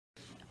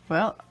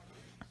Well,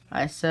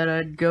 I said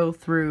I'd go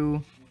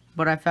through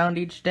what I found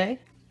each day.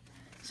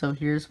 So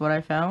here's what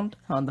I found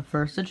on the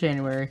 1st of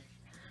January.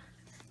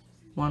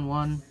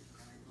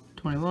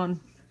 1/1/21.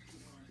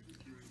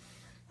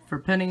 For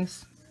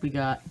pennies, we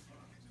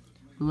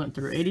went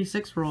through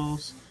 86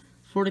 rolls,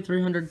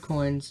 4,300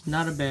 coins,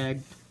 not a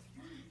bag,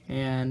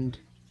 and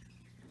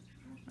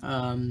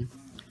found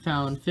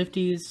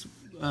 50s,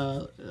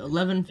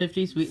 11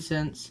 50s wheat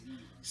cents,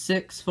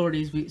 6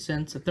 40s wheat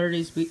cents, a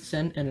 30s wheat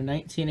cent, and a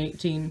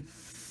 1918.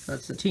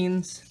 That's the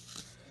teens.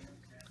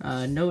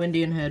 No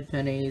Indian head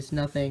pennies,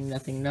 nothing.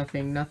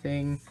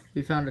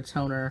 We found a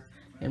toner,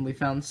 and we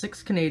found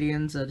 6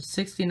 Canadians at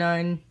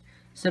 69,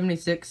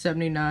 76,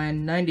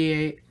 79,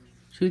 98,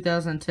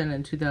 2010,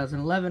 and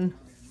 2011,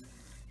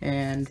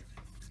 and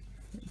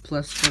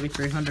plus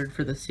 4,300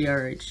 for the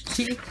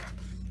CRHT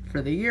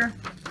for the year.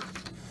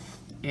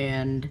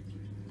 And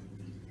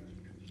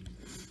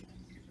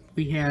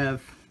we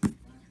have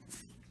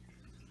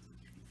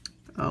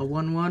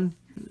 1/1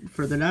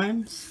 for the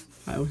dimes.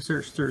 I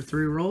searched through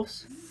 3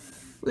 rolls,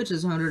 which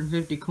is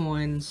 150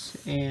 coins,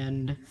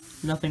 and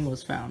nothing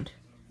was found.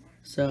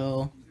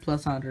 So,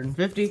 plus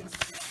 150.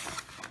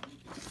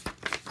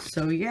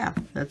 So yeah,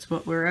 that's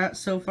what we're at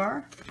so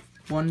far.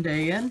 1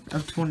 day in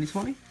of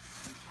 2020.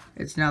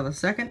 It's now the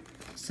 2nd,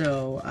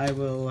 so I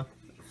will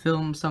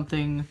film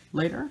something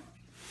later.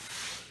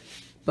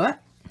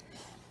 But,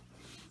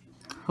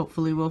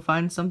 hopefully we'll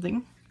find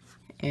something.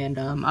 And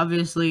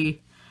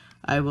obviously,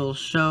 I will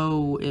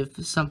show if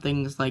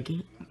something's like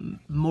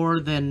more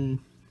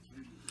than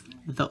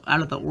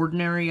out of the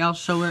ordinary. I'll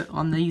show it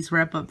on these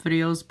wrap-up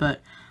videos,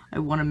 but I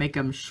want to make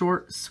them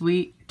short,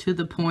 sweet, to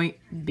the point,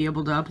 be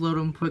able to upload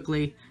them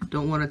quickly.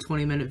 Don't want a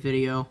 20-minute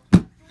video.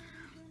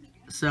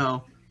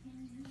 So,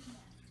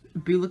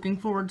 be looking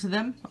forward to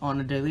them on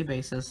a daily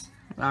basis.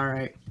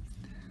 Alright,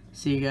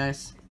 see you guys.